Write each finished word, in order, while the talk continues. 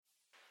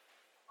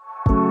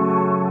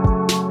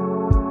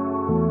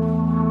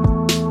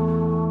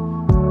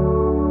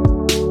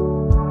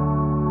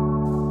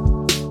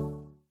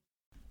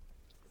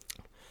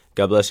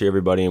God bless you,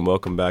 everybody, and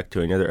welcome back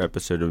to another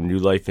episode of New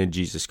Life in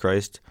Jesus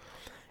Christ.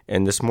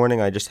 And this morning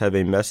I just have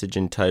a message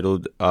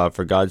entitled,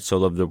 For God So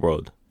Loved the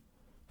World.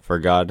 For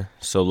God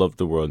So Loved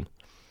the World.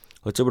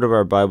 Let's open up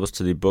our Bibles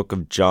to the book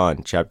of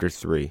John, chapter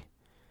 3.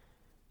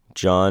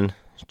 John,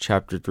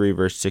 chapter 3,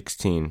 verse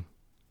 16.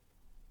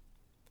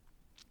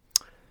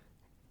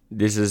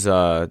 This is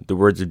the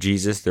words of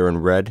Jesus. They're in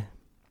red.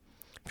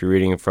 If you're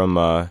reading it from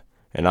an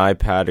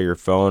iPad or your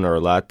phone or a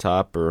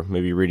laptop, or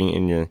maybe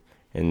reading it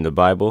in the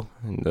Bible,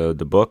 in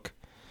the book,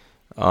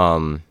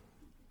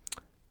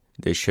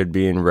 they should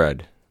be in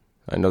red.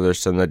 I know there's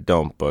some that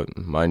don't, but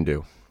mine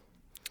do.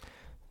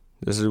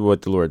 This is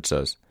what the Lord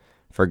says.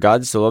 For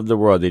God so loved the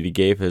world that he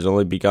gave his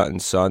only begotten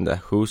Son, that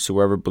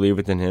whosoever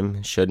believeth in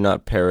him should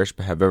not perish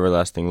but have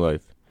everlasting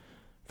life.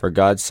 For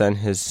God sent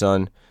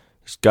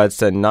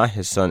not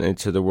his Son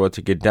into the world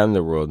to condemn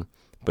the world,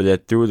 but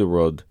that through the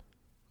world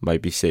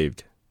might be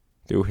saved.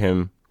 Through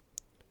him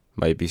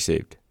might be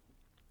saved.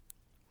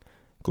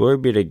 Glory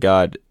be to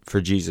God for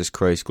Jesus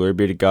Christ. Glory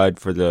be to God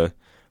for the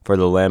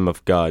Lamb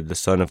of God, the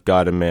Son of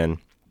God and man,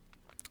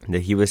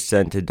 that he was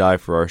sent to die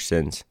for our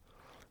sins.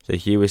 That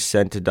he was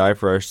sent to die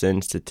for our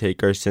sins, to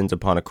take our sins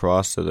upon a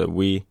cross, so that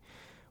we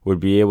would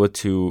be able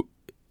to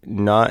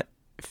not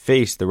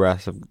face the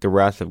wrath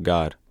of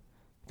God.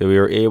 That we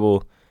are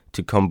able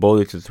to come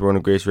boldly to the throne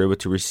of grace. We're able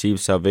to receive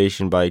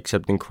salvation by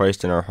accepting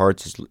Christ in our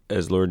hearts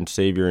as Lord and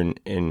Savior,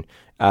 and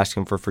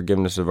asking for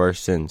forgiveness of our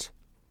sins.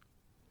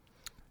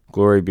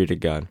 Glory be to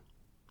God.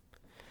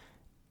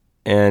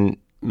 And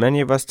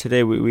many of us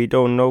today, we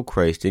don't know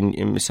Christ.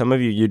 And some of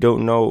you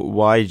don't know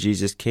why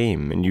Jesus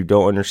came, and you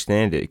don't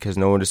understand it because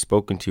no one has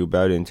spoken to you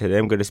about it. And today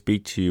I'm going to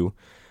speak to you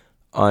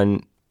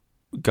on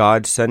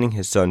God sending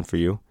his Son for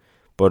you,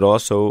 but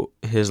also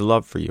his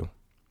love for you.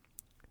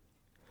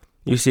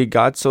 You see,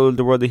 God so loved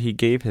the world that he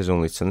gave his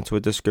only Son. That's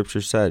what the scripture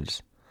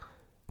says.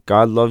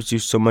 God loves you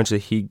so much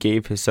that he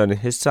gave his Son, and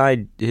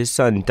his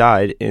Son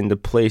died in the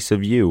place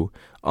of you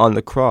on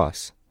the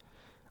cross.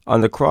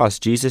 On the cross,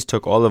 Jesus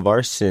took all of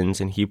our sins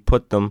and he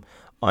put them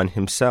on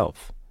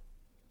himself.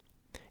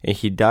 And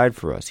he died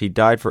for us. He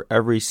died for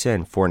every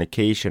sin: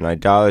 fornication,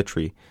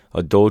 idolatry,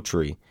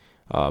 adultery,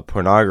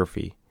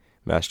 pornography,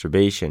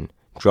 masturbation,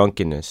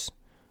 drunkenness,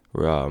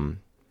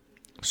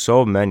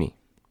 so many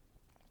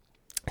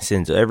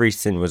sins. Every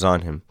sin was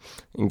on him.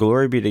 And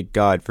glory be to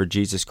God for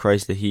Jesus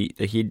Christ that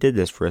he did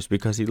this for us,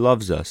 because he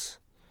loves us.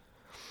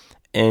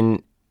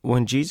 And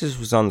when Jesus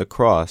was on the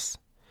cross,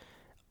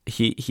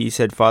 He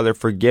said, Father,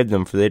 forgive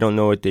them, for they don't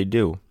know what they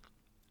do.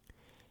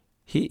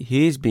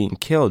 He is being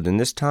killed in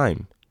this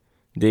time.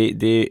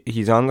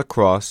 He's on the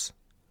cross.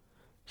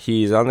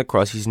 He's on the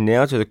cross. He's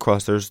nailed to the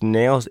cross. There's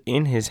nails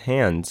in his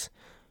hands,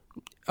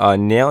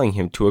 nailing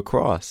him to a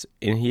cross.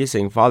 And he is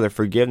saying, Father,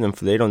 forgive them,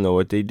 for they don't know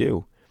what they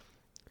do.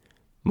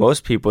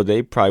 Most people,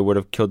 they probably would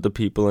have killed the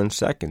people in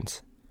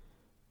seconds.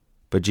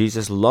 But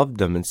Jesus loved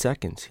them in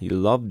seconds. He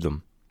loved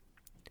them.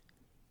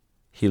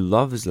 He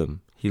loves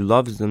them. He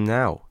loves them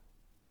now.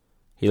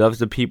 He loves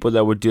the people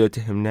that would do it to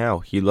him now.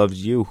 He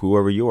loves you,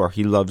 whoever you are.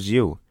 He loves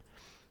you.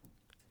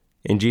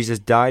 And Jesus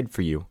died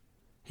for you.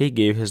 He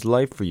gave his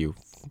life for you.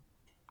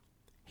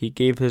 He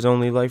gave his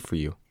only life for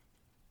you.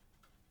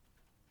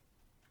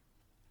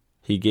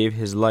 He gave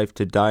his life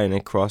to die on a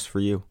cross for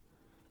you,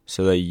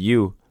 so that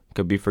you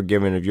could be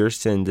forgiven of your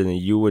sins and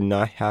that you would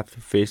not have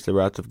to face the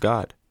wrath of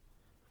God.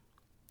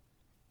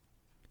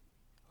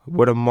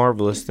 What a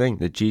marvelous thing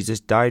that Jesus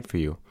died for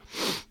you.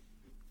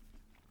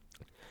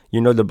 You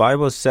know, the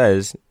Bible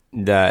says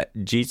that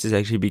Jesus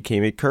actually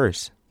became a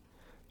curse,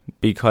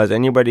 because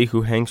anybody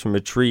who hangs from a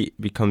tree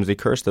becomes a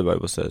curse, the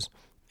Bible says.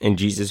 And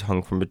Jesus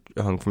hung from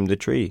the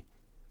tree,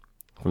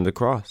 from the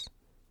cross.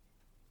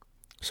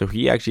 So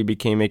he actually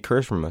became a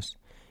curse from us.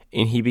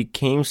 And he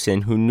became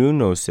sin who knew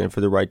no sin,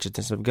 for the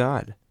righteousness of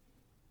God.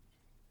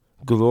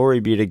 Glory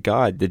be to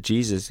God that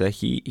Jesus, that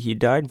he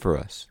died for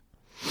us.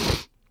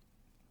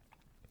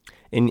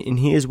 And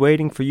he is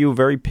waiting for you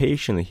very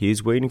patiently. He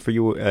is waiting for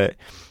you.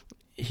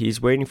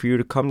 He's waiting for you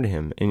to come to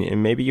him.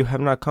 And maybe you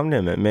have not come to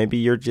him. Maybe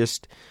you're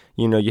just,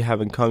 you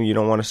haven't come. You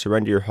don't want to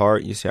surrender your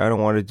heart. You say, I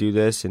don't want to do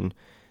this. And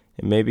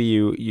maybe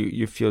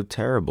you feel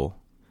terrible.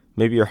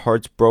 Maybe your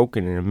heart's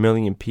broken in a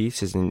million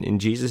pieces. And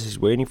Jesus is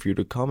waiting for you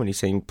to come. And he's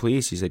saying,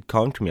 please, he said,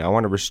 come to me. I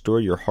want to restore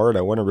your heart.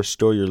 I want to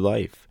restore your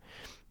life.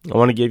 I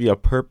want to give you a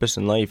purpose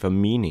in life, a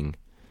meaning.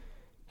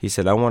 He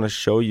said, I want to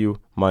show you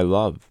my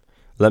love.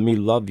 Let me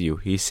love you.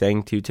 He's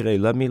saying to you today,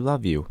 let me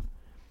love you.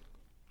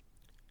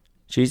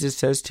 Jesus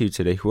says to you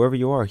today, whoever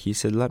you are, he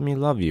said, let me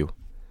love you.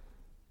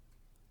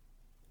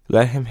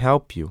 Let him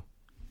help you.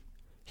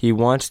 He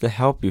wants to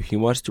help you. He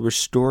wants to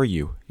restore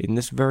you in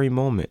this very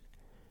moment.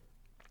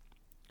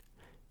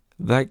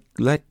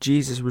 Let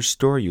Jesus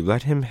restore you.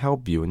 Let him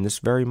help you in this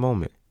very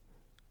moment.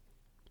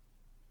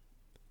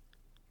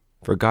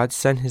 For God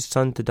sent his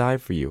Son to die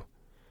for you.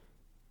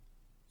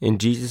 And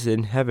Jesus is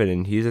in heaven,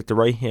 and he's at the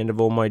right hand of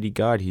Almighty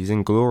God. He's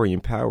in glory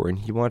and power, and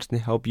he wants to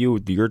help you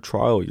with your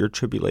trial, your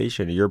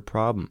tribulation, your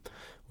problem.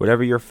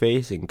 Whatever you're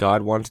facing,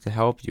 God wants to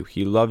help you.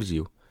 He loves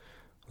you.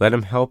 Let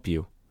him help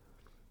you.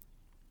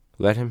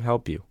 Let him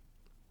help you.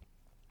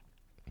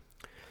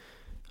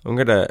 I'm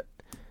gonna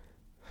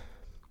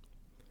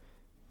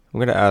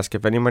ask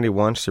if anybody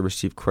wants to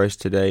receive Christ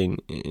today,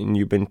 and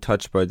you've been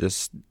touched by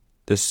this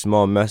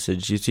small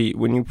message. You see,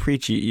 when you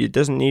preach, it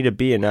doesn't need to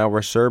be an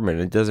hour sermon.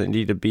 It doesn't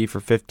need to be for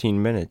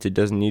 15 minutes. It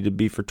doesn't need to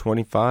be for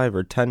 25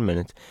 or 10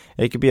 minutes.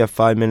 It could be a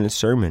 5-minute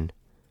sermon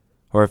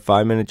or a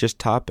 5-minute just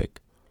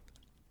topic.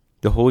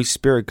 The Holy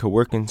Spirit could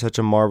work in such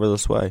a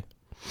marvelous way.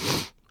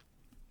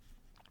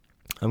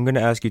 I'm going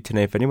to ask you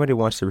today, if anybody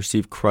wants to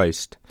receive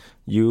Christ,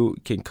 you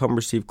can come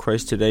receive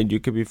Christ today, and you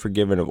can be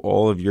forgiven of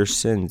all of your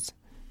sins.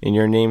 And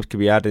your names could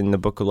be added in the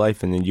book of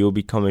life, and then you will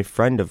become a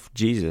friend of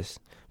Jesus,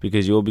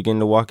 because you will begin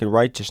to walk in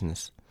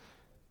righteousness.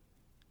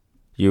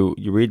 You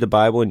read the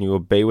Bible, and you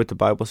obey what the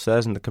Bible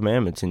says and the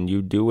commandments, and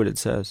you do what it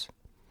says.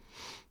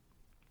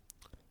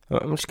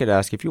 I'm just going to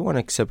ask, if you want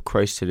to accept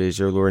Christ today as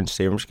your Lord and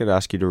Savior, I'm just going to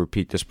ask you to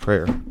repeat this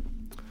prayer.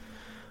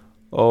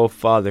 Oh,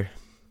 Father,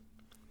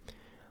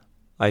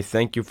 I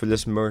thank you for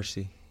this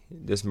mercy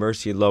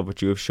and love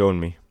which you have shown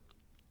me.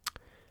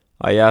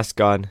 I ask,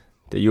 God,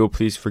 that you will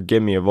please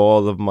forgive me of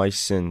all of my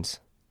sins.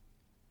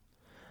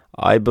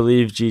 I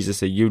believe, Jesus,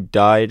 that you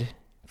died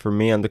for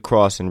me on the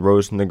cross and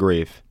rose from the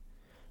grave.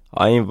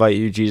 I invite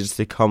you, Jesus,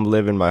 to come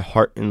live in my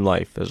heart and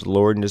life as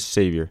Lord and as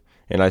Savior,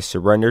 and I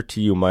surrender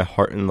to you my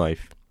heart and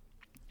life.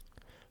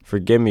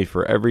 Forgive me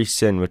for every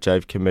sin which I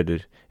have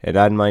committed, and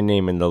add my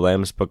name in the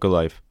Lamb's Book of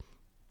Life.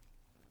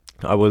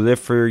 I will live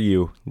for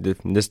you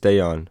from this day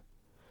on,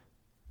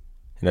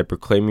 and I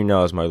proclaim you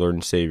now as my Lord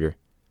and Savior.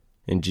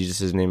 In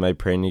Jesus' name I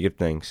pray and give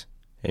thanks.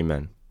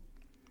 Amen.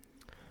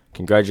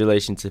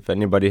 Congratulations if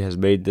anybody has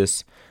made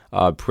this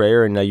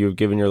prayer and now you've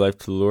given your life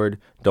to the Lord.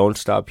 Don't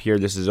stop here.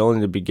 This is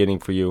only the beginning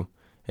for you,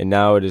 and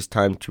now it is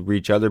time to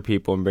reach other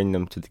people and bring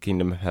them to the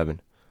kingdom of heaven.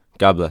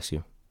 God bless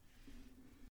you.